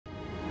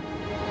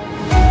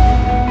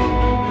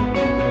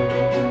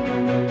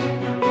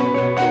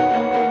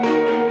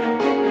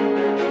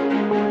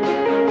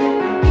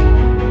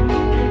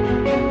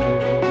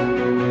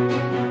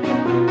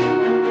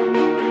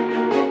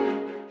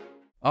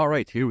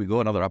right, here we go.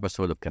 Another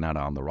episode of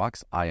Kanata on the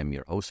Rocks. I am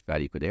your host,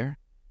 Fadi Kudair,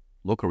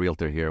 local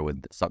realtor here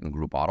with Sutton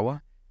Group, Ottawa.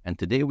 And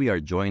today we are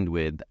joined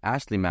with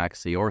Ashley Mack,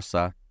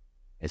 Saorsa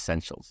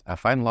Essentials. I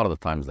find a lot of the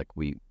times like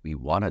we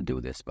want to do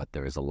this, but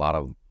there is a lot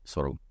of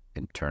sort of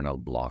internal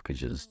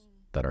blockages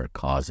that are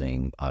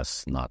causing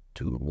us not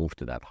to move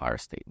to that higher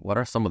state. What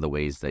are some of the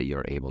ways that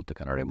you're able to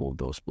kind of remove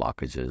those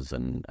blockages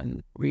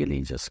and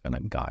really just kind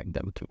of guide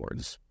them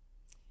towards,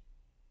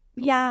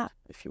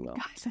 if you will?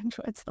 Guys,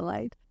 it's the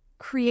light.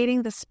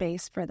 Creating the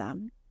space for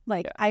them.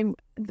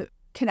 The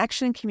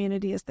connection and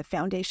community is the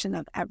foundation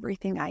of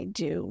everything I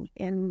do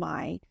in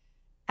my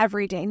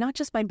everyday, not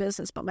just my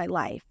business, but my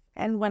life.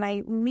 And when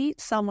I meet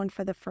someone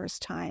for the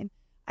first time,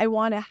 I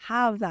want to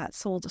have that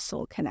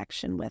soul-to-soul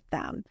connection with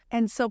them.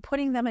 And so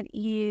putting them at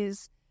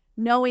ease,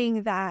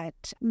 knowing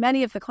that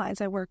many of the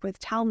clients I work with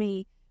tell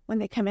me when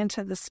they come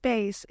into the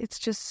space, it's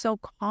just so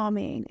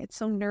calming, it's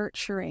so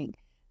nurturing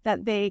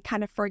that they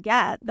kind of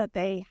forget that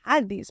they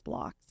had these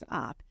blocks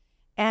up.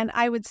 And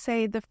I would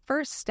say the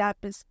first step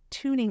is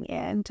tuning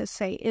in to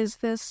say, is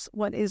this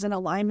what is in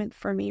alignment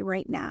for me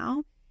right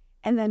now?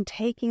 And then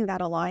taking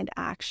that aligned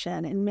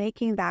action and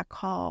making that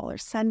call or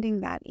sending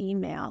that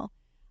email.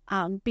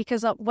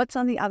 Because what's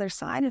on the other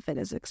side of it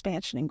is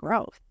expansion and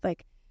growth.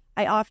 Like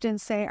I often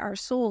say, our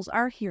souls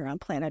are here on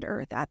planet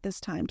Earth at this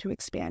time to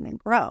expand and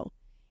grow.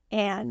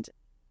 And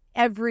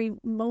every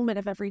moment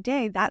of every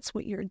day, that's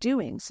what you're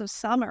doing. So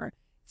some are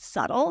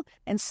subtle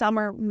and some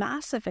are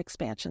massive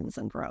expansions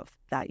and growth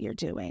that you're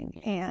doing.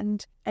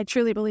 And I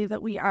truly believe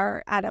that we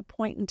are at a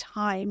point in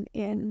time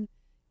in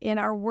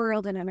our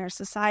world and in our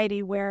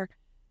society where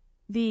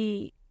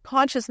the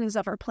consciousness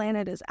of our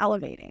planet is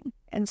elevating.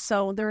 And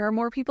so there are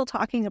more people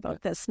talking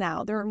about this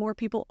now. There are more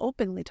people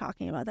openly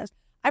talking about this.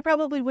 I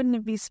probably wouldn't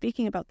have been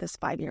speaking about this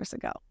 5 years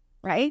ago,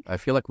 right? I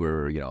feel like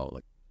we're,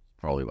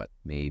 probably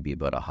maybe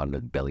about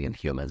 100 billion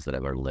humans that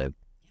ever lived.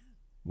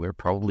 We're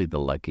probably the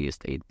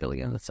luckiest 8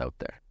 billion that's out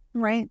there.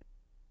 Right.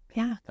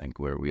 Yeah. I think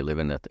we live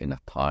in a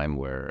time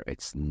where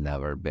it's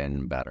never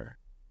been better.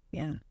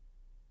 Yeah.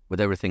 With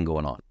everything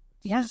going on.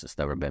 Yeah. It's just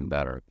never been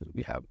better.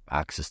 We have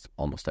access to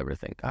almost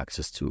everything.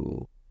 Access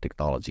to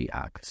technology,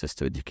 access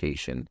to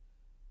education,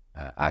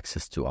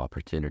 access to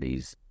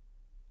opportunities,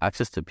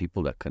 access to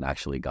people that can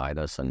actually guide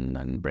us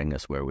and bring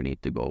us where we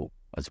need to go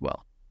as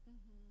well.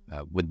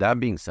 With that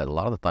being said, a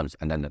lot of the times,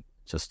 and then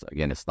just,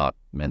 again, it's not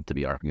meant to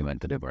be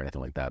argumentative or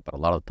anything like that, but a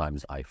lot of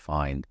times I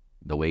find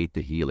the way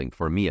to healing,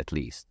 for me at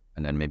least,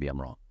 and then maybe I'm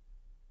wrong,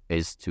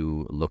 is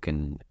to look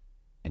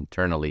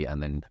internally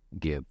and then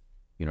give.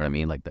 You know what I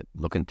mean? Like that,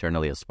 look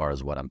internally as far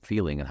as what I'm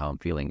feeling and how I'm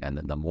feeling. And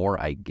then the more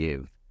I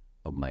give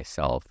of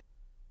myself,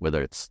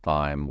 whether it's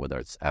time, whether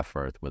it's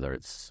effort, whether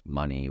it's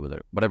money,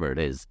 whatever it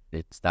is,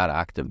 it's that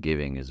act of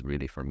giving is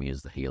really, for me,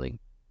 is the healing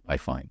I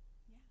find.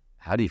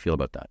 How do you feel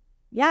about that?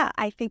 Yeah,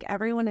 I think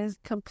everyone is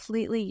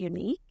completely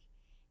unique.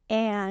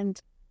 And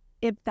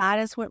if that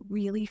is what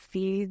really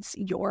feeds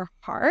your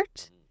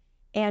heart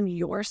and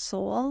your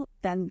soul,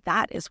 then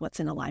that is what's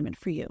in alignment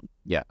for you.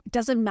 Yeah. It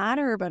doesn't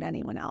matter about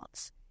anyone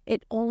else.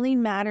 It only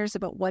matters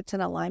about what's in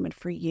alignment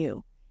for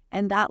you.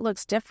 And that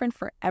looks different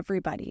for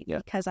everybody. Yeah.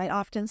 Because I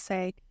often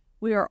say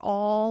we are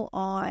all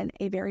on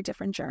a very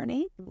different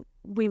journey.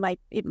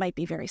 It might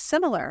be very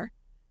similar,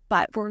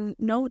 but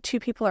no two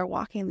people are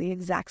walking the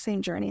exact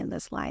same journey in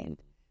this life.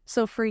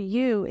 So for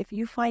you, if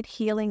you find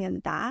healing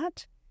in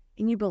that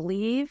and you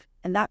believe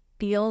and that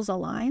feels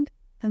aligned,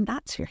 then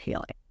that's your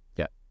healing.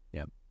 Yeah.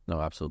 No,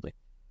 absolutely.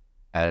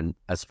 And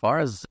as far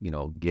as,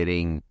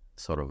 getting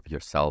sort of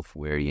yourself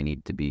where you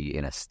need to be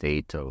in a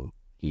state of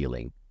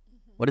healing,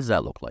 what does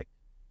that look like?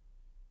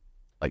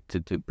 Like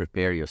to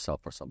prepare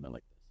yourself for something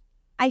like this?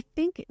 I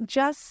think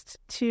just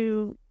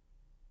to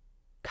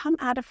come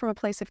at it from a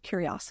place of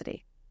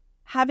curiosity,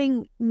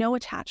 having no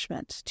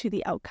attachment to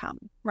the outcome,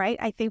 right?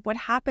 I think what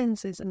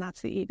happens is, and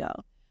that's the ego,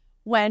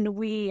 when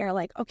we are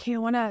like, okay, I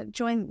want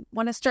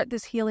to start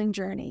this healing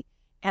journey,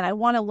 and I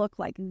want to look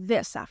like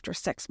this after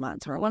 6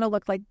 months, or I want to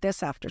look like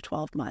this after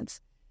 12 months.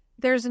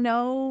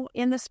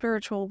 In the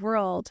spiritual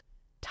world,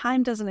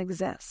 time doesn't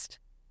exist.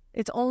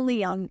 It's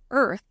only on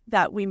earth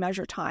that we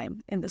measure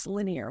time in this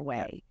linear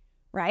way,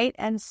 right?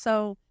 And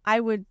so I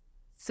would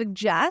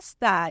suggest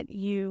that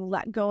you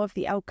let go of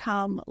the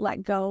outcome,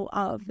 let go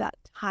of that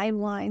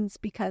timelines,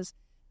 because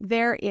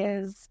there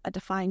is a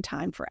defined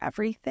time for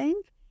everything,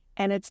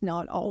 and it's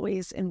not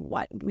always in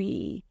what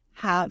we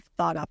have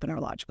thought up in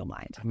our logical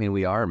mind. I mean,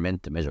 we are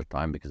meant to measure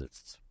time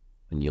because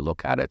when you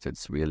look at it,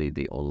 it's really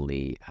the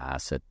only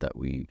asset that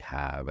we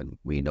have, and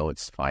we know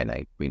it's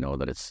finite. We know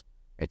that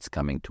it's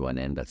coming to an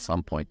end at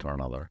some point or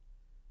another.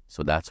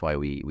 So that's why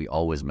we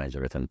always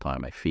measure it in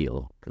time, I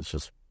feel. It's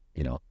just,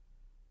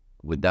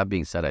 with that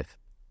being said, I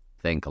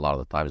think a lot of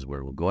the times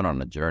where we're going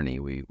on a journey,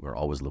 we're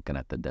always looking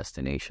at the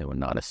destination. We're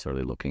not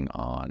necessarily looking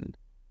on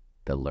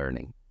the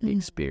learning, the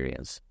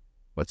experience,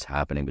 what's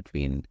happening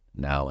between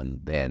now and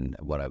then,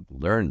 what I've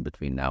learned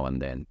between now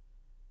and then.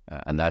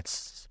 And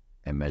that's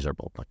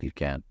immeasurable. Like you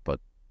can't put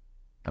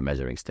a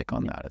measuring stick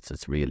on that.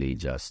 It's really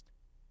just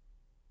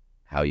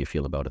how you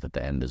feel about it at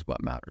the end is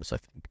what matters, I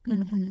think.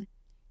 Mm-hmm.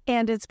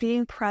 And it's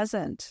being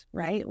present,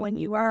 right? When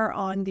you are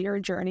on your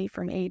journey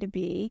from A to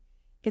B,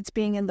 it's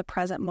being in the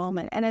present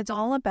moment. And it's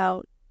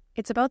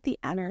about the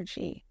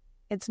energy.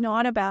 It's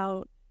not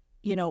about,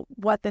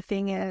 what the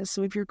thing is.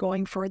 So if you're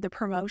going for the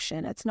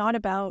promotion, it's not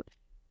about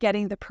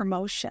getting the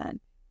promotion.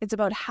 It's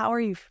about how are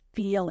you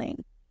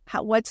feeling?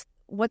 What's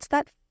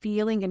that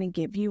feeling going to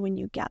give you when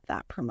you get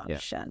that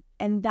promotion?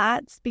 Yeah. And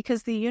that's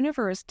because the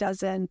universe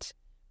doesn't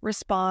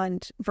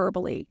respond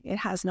verbally. It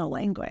has no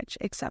language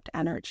except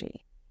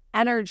energy.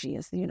 Energy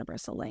is the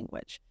universal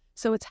language.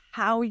 So it's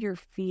how you're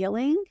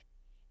feeling.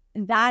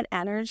 And that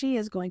energy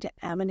is going to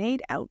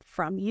emanate out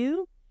from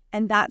you.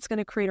 And that's going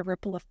to create a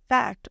ripple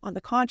effect on the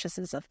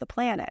consciousness of the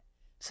planet.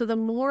 So the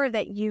more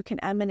that you can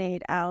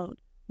emanate out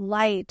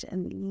light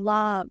and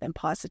love and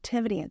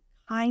positivity and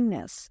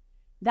kindness,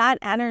 that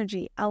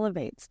energy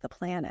elevates the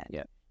planet.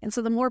 Yeah. And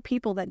so the more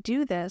people that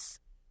do this,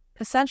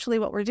 essentially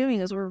what we're doing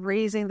is we're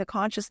raising the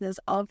consciousness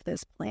of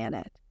this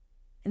planet.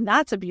 And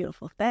that's a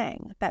beautiful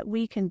thing, that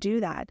we can do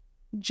that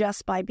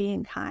just by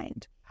being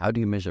kind. How do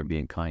you measure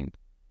being kind?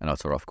 I know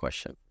it's a rough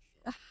question.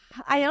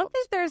 I don't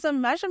think there's a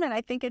measurement.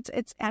 I think it's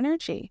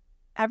energy.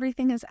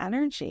 Everything is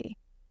energy.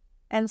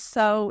 And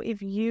so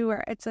if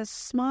it's a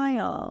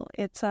smile,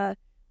 it's a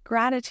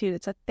gratitude,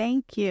 it's a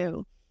thank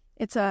you,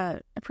 it's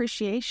a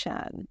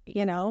appreciation,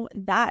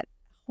 that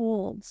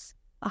holds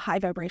a high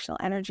vibrational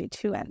energy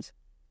to it.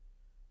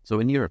 So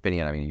in your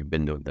opinion, I mean, you've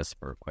been doing this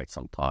for quite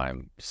some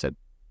time. You said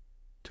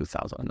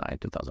 2009,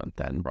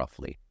 2010,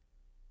 roughly.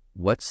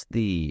 What's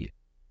the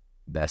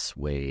best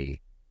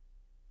way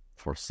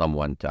for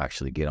someone to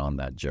actually get on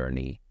that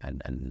journey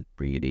and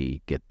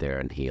really get there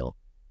and heal?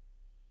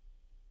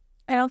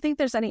 I don't think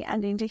there's any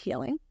ending to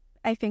healing.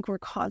 I think we're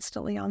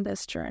constantly on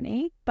this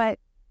journey, but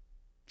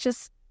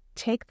just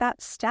take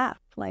that step.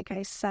 Like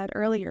I said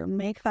earlier,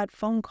 make that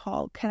phone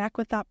call, connect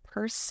with that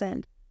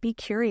person, be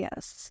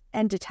curious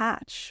and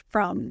detach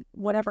from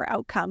whatever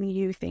outcome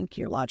you think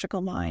your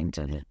logical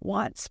mind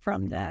wants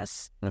from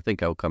this. I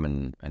think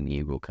outcome and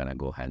ego kind of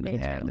go hand in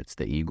hand. It's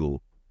the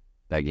ego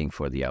begging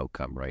for the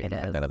outcome, right? At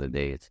the end of the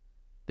day, it's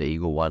the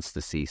ego wants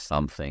to see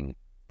something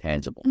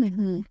tangible.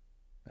 Mm-hmm.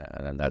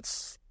 And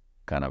that's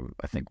kind of,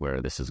 I think,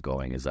 where this is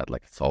going, is that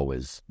like it's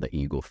always the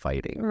ego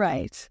fighting.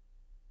 Right.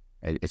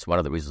 It's one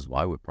of the reasons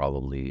why we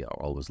probably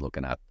are always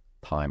looking at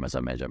time as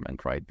a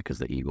measurement, right? Because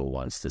the ego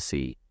wants to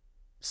see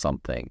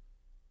something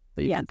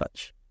that you can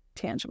touch.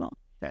 Tangible.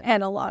 Yeah.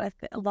 And a lot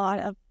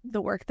of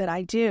the work that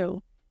I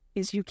do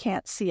is you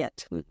can't see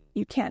it. Mm-hmm.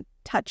 You can't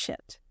touch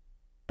it,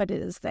 but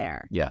it is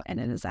there. Yeah. And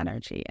it is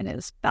energy and it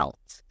is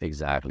felt.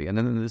 Exactly. And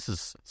then this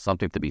is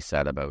something to be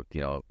said about,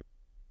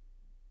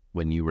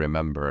 when you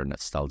remember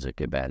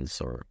nostalgic events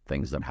or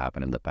things that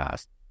happened in the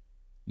past,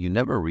 you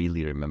never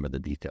really remember the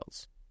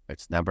details.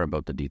 It's never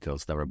about the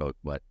details, never about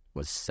what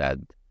was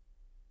said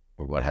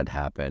or what had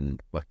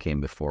happened, what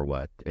came before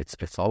what.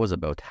 It's always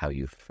about how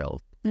you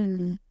felt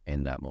in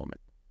that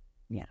moment.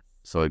 Yeah.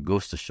 So it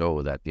goes to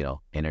show that,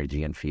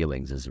 energy and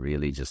feelings is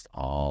really just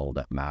all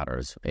that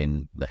matters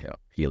in the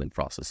healing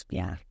process.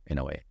 Yeah. In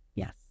a way.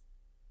 Yes.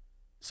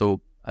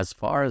 So as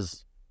far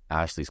as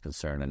Ashley's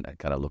concerned and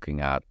kind of looking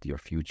at your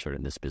future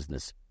in this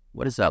business,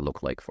 what does that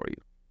look like for you?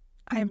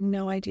 I have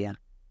no idea.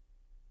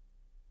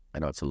 I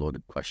know it's a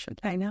loaded question.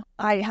 I know.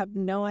 I have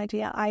no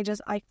idea.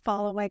 I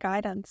follow my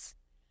guidance.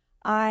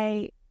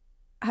 I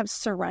have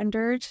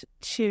surrendered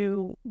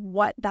to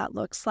what that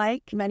looks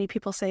like. Many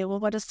people say, well,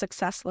 what does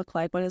success look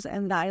like?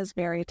 And that is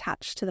very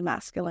attached to the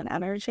masculine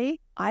energy.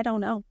 I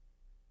don't know.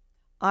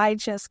 I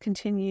just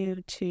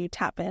continue to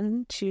tap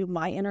into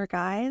my inner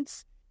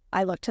guides.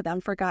 I look to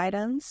them for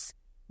guidance.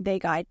 They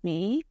guide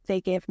me.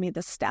 They gave me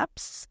the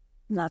steps.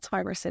 And that's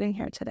why we're sitting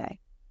here today,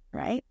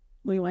 right?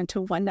 We went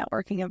to one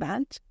networking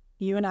event.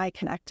 You and I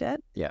connected.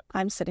 Yeah.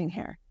 I'm sitting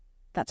here.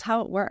 That's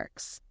how it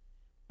works.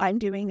 I'm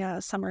doing a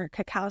summer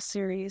cacao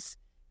series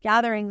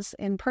gatherings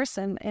in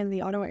person in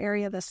the Ottawa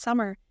area this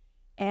summer.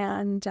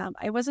 And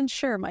I wasn't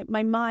sure.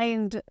 My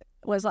mind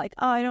was like,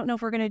 oh, I don't know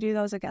if we're going to do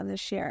those again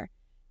this year.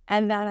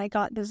 And then I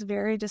got this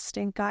very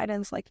distinct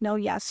guidance like, no,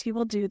 yes, you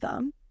will do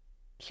them.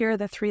 Here are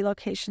the 3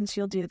 locations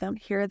you'll do them.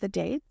 Here are the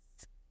dates.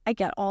 I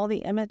get all the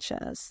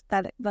images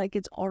that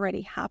it's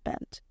already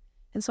happened.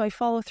 And so I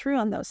follow through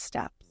on those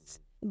steps.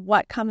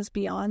 What comes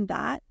beyond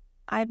that,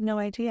 I have no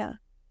idea.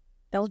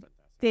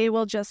 They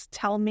will just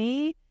tell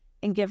me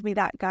and give me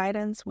that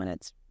guidance when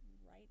it's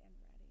right and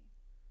ready.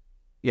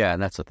 Yeah,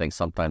 and that's the thing.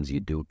 Sometimes you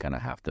do kind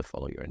of have to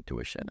follow your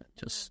intuition and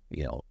just,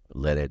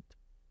 let it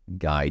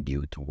guide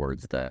you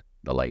towards the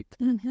light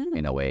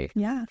in a way.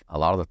 Yeah. A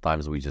lot of the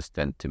times we just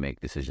tend to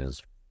make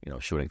decisions,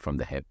 shooting from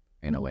the hip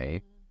in a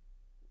way.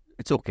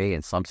 It's okay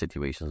in some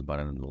situations, but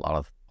in a lot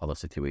of other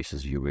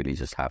situations, you really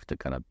just have to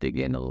kind of dig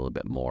in a little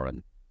bit more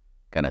and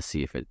kind of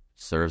see if it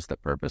serves the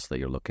purpose that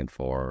you're looking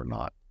for or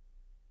not.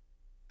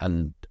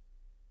 And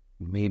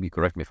maybe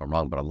correct me if I'm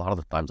wrong, but a lot of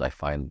the times I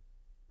find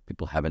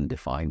people haven't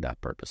defined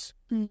that purpose.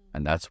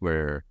 And that's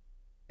where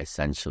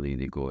essentially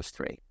they go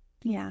astray.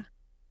 Yeah.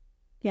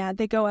 Yeah,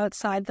 they go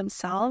outside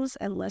themselves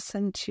and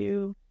listen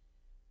to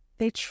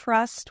They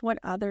trust what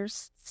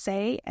others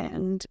say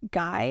and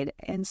guide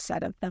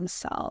instead of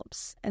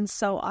themselves. And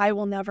so I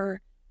will never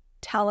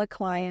tell a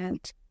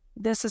client,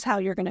 this is how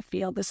you're going to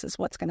feel, this is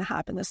what's going to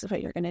happen, this is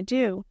what you're going to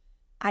do.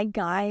 I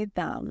guide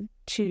them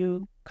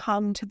to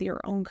come to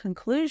their own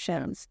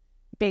conclusions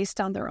based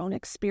on their own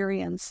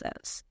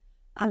experiences.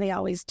 And they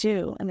always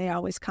do, and they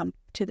always come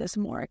to this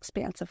more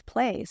expansive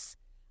place.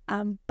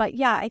 But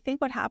yeah, I think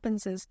what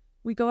happens is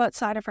we go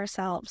outside of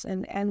ourselves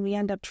and we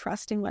end up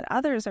trusting what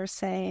others are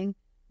saying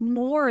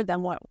more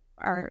than what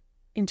our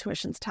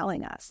intuition's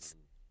telling us.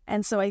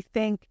 And so I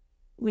think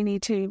we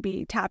need to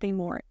be tapping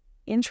more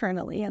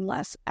internally and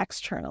less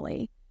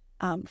externally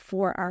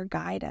for our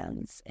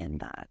guidance in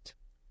that.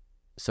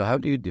 So how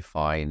do you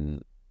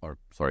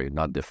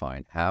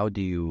how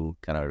do you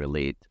kind of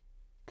relate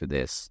to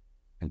this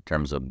in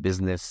terms of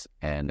business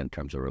and in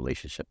terms of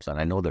relationships?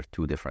 And I know they're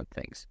two different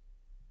things.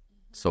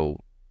 So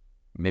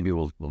maybe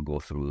we'll go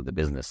through the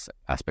business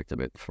aspect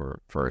of it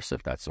first,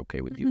 if that's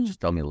okay with you.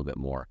 Just tell me a little bit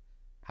more.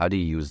 How do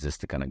you use this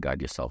to kind of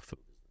guide yourself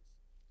through?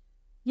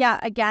 Yeah,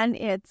 again,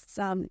 it's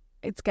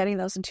getting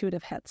those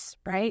intuitive hits,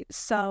 right?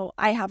 So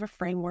I have a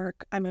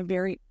framework. I'm a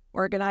very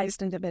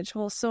organized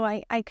individual. So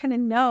I kind of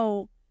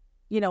know,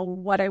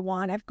 what I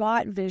want. I've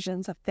got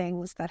visions of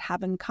things that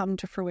haven't come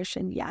to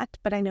fruition yet,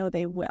 but I know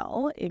they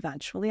will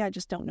eventually. I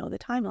just don't know the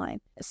timeline.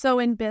 So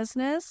in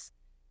business,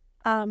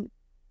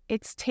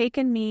 it's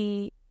taken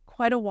me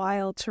quite a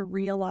while to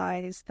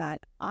realize that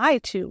I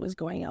too was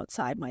going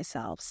outside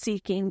myself,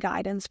 seeking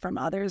guidance from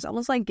others,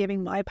 almost like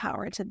giving my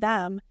power to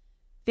them,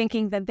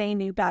 thinking that they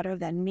knew better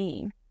than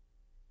me.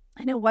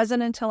 And it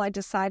wasn't until I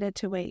decided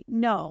to wait,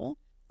 no,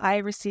 I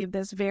received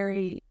this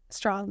very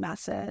strong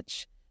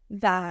message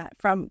that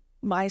from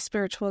my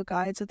spiritual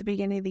guides at the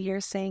beginning of the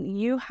year saying,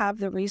 you have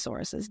the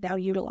resources, now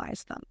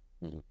utilize them.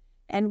 Mm-hmm.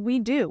 And we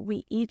do.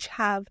 We each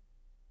have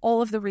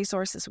all of the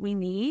resources we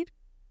need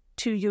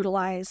to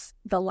utilize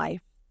the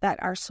life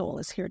that our soul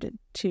is here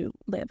to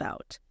live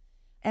out.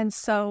 And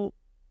so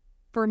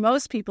for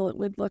most people, it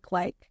would look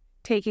like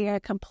taking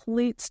a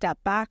complete step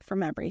back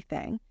from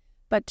everything.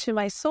 But to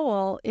my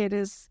soul, it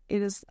is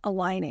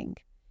aligning.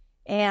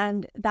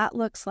 And that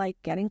looks like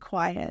getting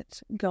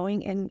quiet,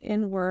 going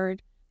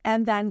inward,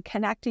 and then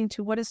connecting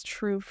to what is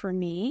true for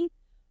me,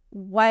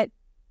 what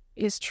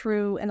is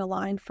true and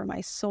aligned for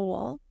my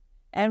soul,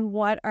 and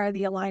what are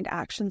the aligned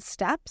action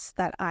steps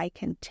that I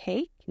can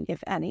take,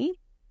 if any,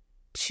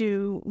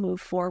 to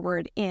move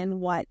forward in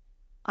what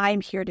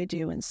I'm here to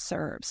do and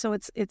serve. So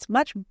it's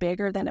much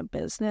bigger than a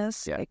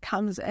business. Yeah. It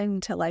comes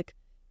into like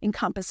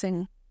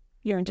encompassing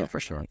your entire for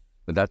sure.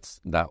 But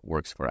that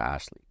works for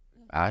Ashley.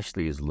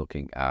 Ashley is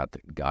looking at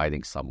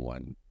guiding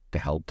someone to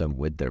help them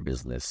with their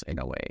business in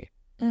a way.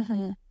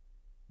 Mm-hmm.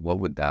 What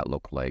would that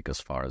look like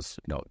as far as,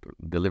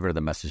 deliver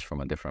the message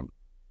from a different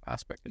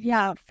aspect?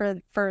 Yeah,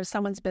 for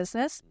someone's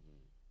business,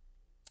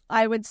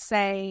 I would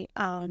say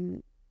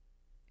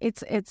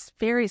it's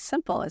very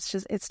simple.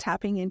 It's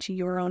tapping into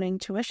your own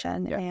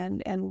intuition. Yeah.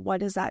 And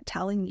what is that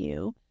telling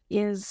you?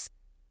 Is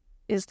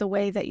the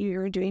way that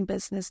you're doing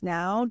business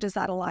now, does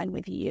that align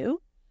with you?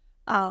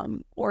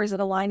 Or is it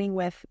aligning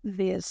with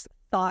this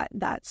thought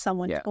that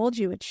someone told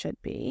you it should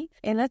be?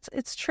 And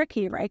it's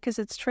tricky, right? Because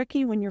it's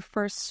tricky when you're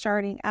first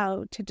starting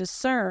out to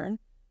discern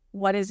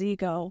what is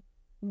ego,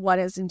 what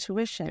is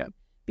intuition. Yeah.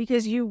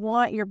 Because you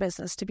want your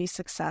business to be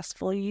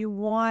successful. You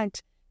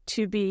want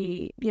to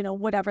be,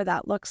 whatever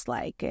that looks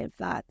like, if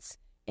that's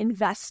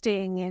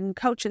investing in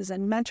coaches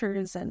and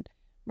mentors and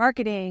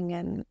marketing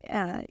and,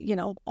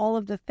 all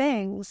of the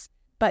things.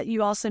 But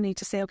you also need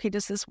to say, okay,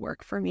 does this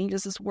work for me?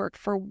 Does this work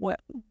for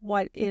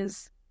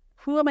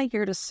who am I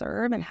here to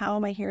serve and how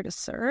am I here to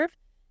serve?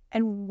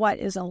 And what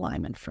is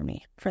alignment for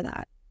me for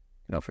that?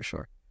 For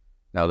sure.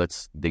 Now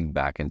let's dig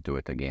back into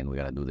it again. We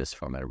got to do this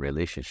from a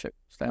relationship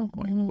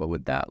standpoint. Mm-hmm. What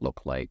would that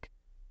look like?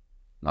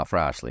 Not for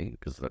Ashley,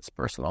 because that's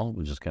personal.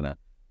 We're just going to,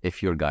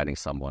 if you're guiding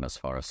someone as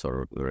far as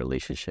sort of a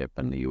relationship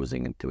and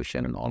using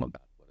intuition and all of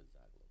that, what does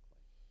that look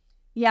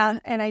like? Yeah,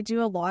 and I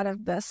do a lot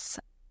of this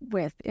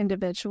with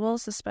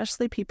individuals,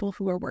 especially people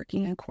who are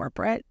working in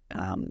corporate,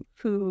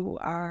 who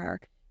are,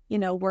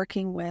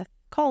 working with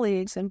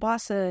colleagues and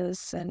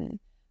bosses.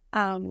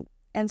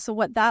 And so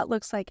what that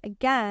looks like,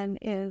 again,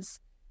 is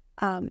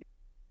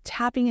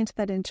tapping into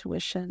that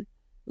intuition,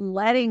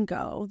 letting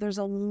go. There's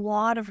a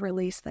lot of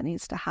release that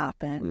needs to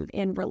happen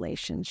in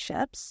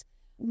relationships,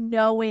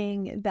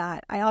 knowing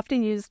that I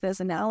often use this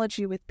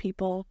analogy with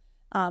people.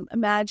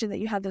 Imagine that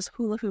you have this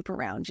hula hoop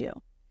around you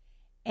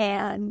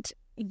and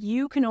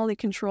you can only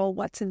control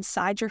what's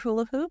inside your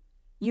hula hoop.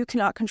 You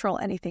cannot control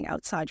anything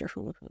outside your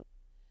hula hoop.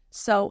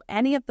 So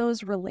any of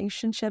those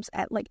relationships,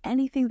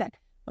 anything that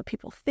what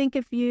people think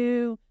of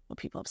you, what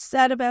people have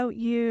said about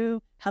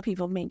you, how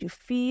people have made you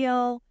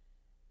feel,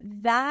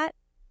 that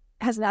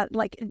has not,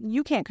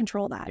 you can't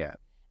control that. Yeah.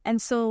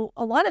 And so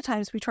a lot of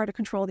times we try to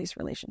control these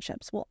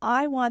relationships. Well,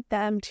 I want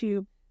them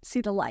to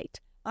see the light.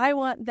 I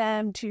want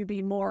them to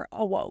be more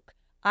awoke.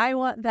 I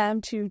want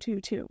them to,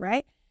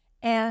 right?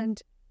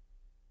 And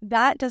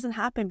that doesn't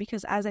happen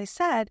because, as I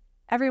said,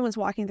 everyone's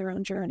walking their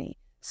own journey.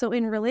 So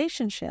in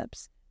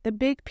relationships, the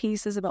big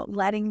piece is about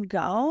letting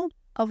go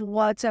of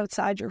what's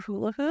outside your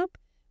hula hoop,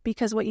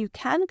 because what you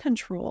can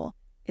control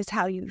is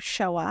how you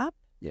show up,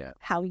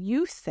 how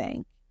you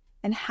think,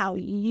 and how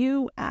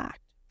you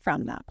act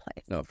from that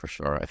place. No, for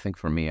sure. I think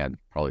for me, I'd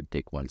probably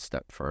take one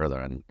step further,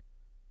 and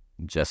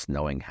just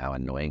knowing how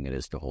annoying it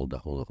is to hold the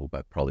hula hoop,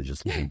 I'd probably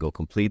just let it go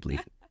completely.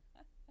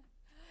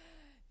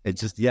 It's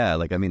just,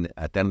 like, I mean,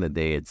 at the end of the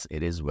day,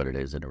 it is what it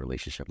is in a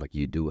relationship. Like,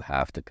 you do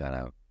have to kind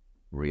of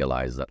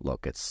realize that,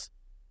 look,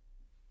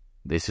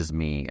 this is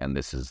me and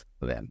this is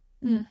them.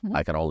 Mm-hmm.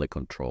 I can only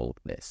control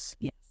this.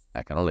 Yes.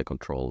 I can only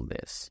control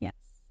this. Yes.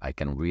 I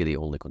can really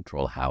only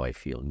control how I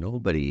feel.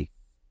 Nobody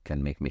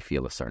can make me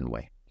feel a certain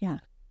way. Yeah.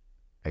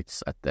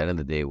 It's at the end of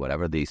the day,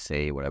 whatever they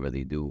say, whatever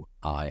they do,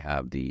 I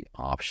have the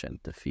option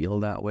to feel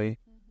that way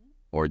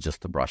or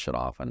just to brush it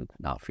off and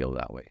not feel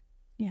that way.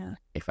 Yeah.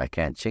 If I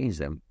can't change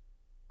them,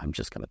 I'm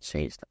just going to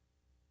change them.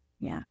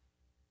 Yeah.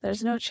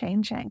 There's no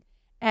changing.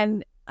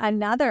 And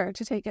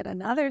to take it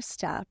another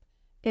step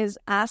is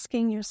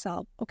asking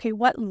yourself, okay,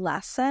 what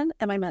lesson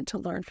am I meant to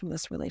learn from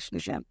this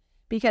relationship?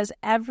 Because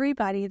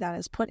everybody that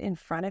is put in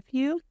front of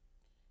you,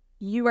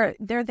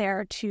 they're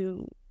there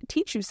to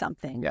teach you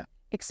something,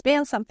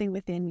 expand something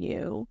within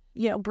you,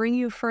 bring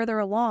you further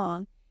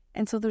along.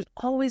 And so there's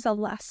always a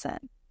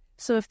lesson.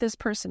 So if this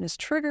person is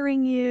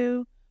triggering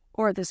you,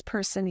 or this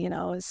person,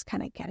 is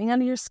kind of getting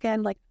under your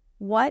skin, like,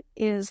 what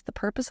is the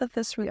purpose of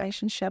this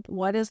relationship?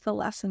 What is the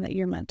lesson that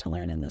you're meant to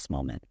learn in this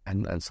moment?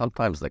 And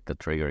sometimes, like, the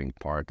triggering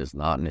part is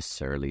not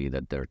necessarily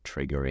that they're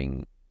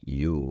triggering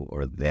you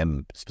or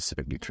them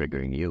specifically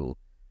triggering you.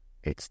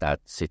 It's that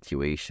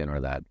situation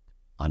or that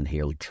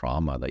unhealed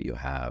trauma that you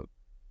have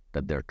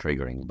that they're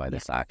triggering by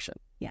this action.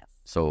 Yes.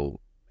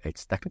 So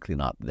it's technically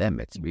not them.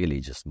 It's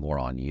really just more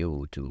on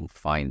you to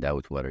find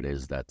out what it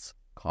is that's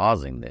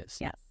causing this.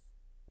 Yes.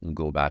 And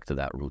go back to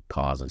that root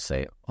cause and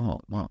say, oh,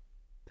 well,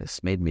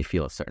 this made me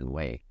feel a certain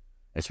way.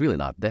 It's really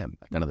not them.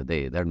 At the end of the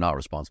day, they're not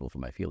responsible for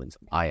my feelings.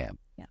 I am.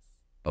 Yes.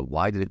 But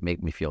why did it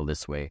make me feel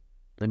this way?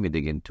 Let me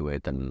dig into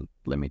it and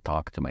let me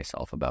talk to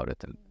myself about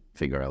it and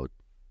figure out,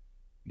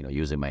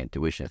 using my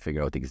intuition,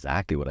 figure out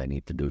exactly what I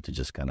need to do to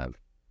just kind of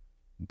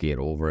get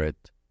over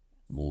it,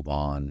 move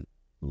on,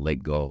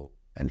 let go,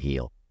 and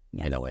heal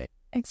in a way.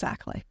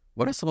 Exactly.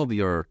 What are some of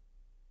your,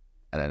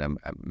 and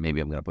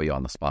maybe I'm going to put you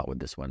on the spot with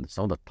this one,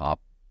 some of the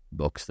top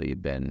books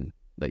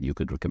that you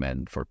could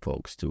recommend for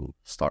folks to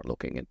start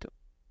looking into?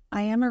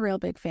 I am a real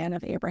big fan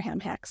of Abraham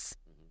Hicks,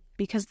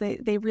 because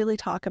they really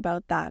talk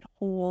about that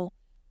whole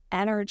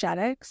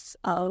energetics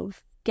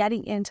of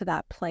getting into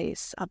that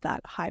place of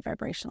that high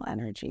vibrational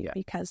energy,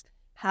 because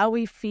how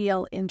we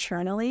feel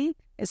internally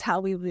is how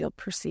we will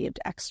perceived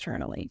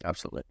externally.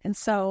 Absolutely. And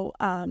so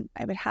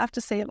I would have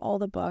to say, of all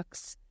the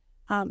books,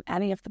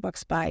 any of the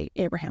books by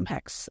Abraham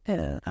Hicks,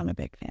 I'm a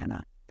big fan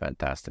of.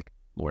 Fantastic.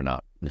 We're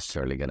not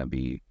necessarily going to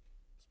be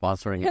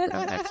sponsoring it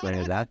and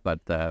explaining that, but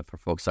for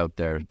folks out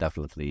there,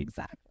 definitely.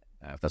 Exactly.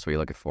 If that's what you're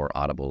looking for,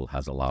 Audible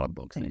has a lot of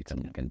books that you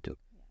can look into.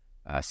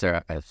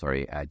 Sarah,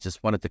 I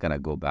just wanted to kind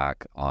of go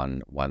back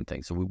on one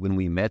thing. So when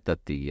we met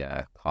at the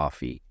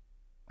coffee,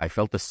 I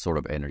felt this sort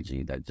of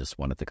energy that just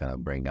wanted to kind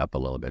of bring up a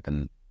little bit.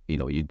 And,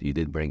 you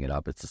did bring it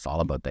up. It's just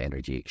all about the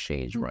energy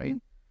exchange, right?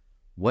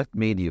 What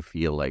made you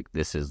feel like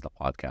this is the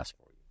podcast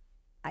for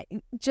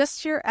you?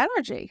 Just your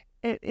energy.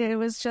 It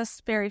was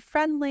just very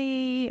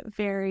friendly,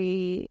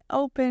 very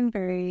open,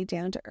 very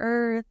down to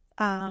earth.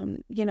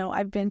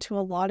 I've been to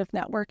a lot of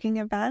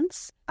networking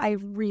events. I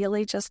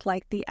really just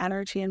like the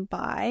energy and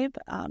vibe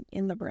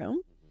in the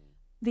room.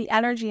 The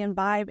energy and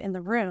vibe in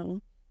the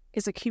room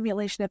is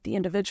accumulation of the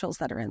individuals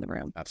that are in the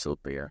room.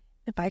 Absolutely, yeah.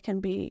 If I can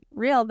be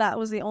real,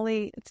 it's the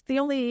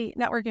only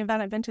networking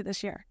event I've been to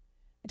this year.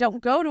 I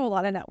don't go to a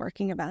lot of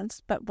networking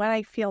events, but when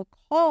I feel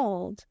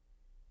called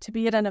to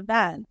be at an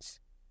event,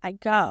 I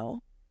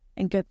go,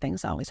 and good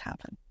things always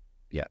happen.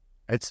 Yeah.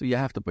 You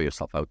have to put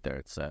yourself out there.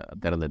 It's at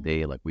the end of the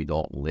day, like, we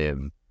don't live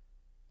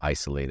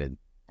isolated.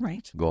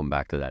 Right. Going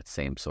back to that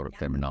same sort of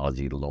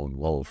terminology, the lone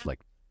wolf, like,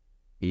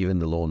 even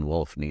the lone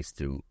wolf needs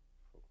to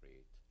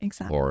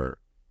exactly, or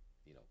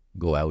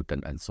go out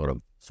and sort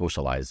of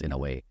socialize in a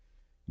way.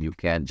 You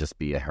can't just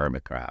be a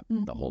hermit crab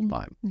the whole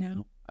time.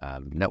 No.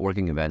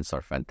 Networking events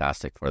are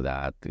fantastic for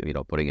that.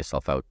 Putting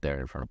yourself out there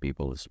in front of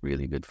people is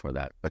really good for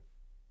that. But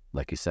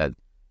like you said,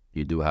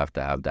 you do have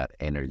to have that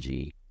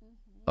energy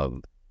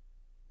of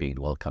being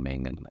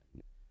welcoming and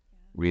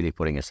really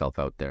putting yourself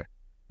out there.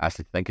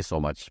 Ashley, thank you so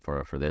much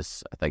for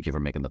this. Thank you for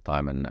making the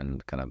time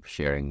and kind of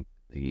sharing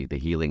the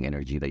healing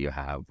energy that you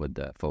have with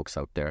the folks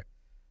out there.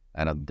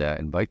 And I'd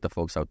invite the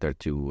folks out there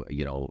to,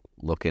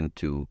 look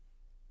into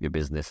your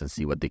business and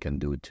see what they can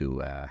do to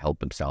help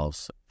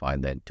themselves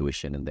find the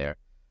intuition in there.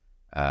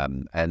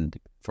 And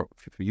for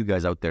you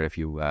guys out there, if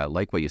you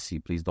like what you see,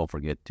 please don't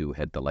forget to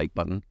hit the like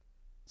button,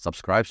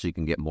 subscribe so you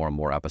can get more and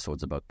more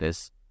episodes about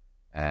this,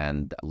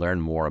 and learn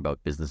more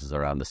about businesses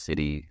around the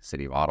city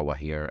of Ottawa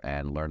here,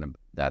 and learn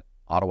that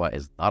Ottawa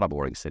is not a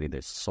boring city.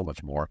 There's so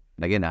much more.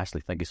 And again,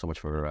 Ashley, thank you so much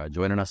for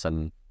joining us,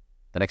 and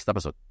the next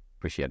episode.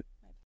 Appreciate it.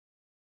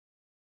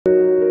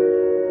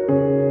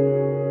 you.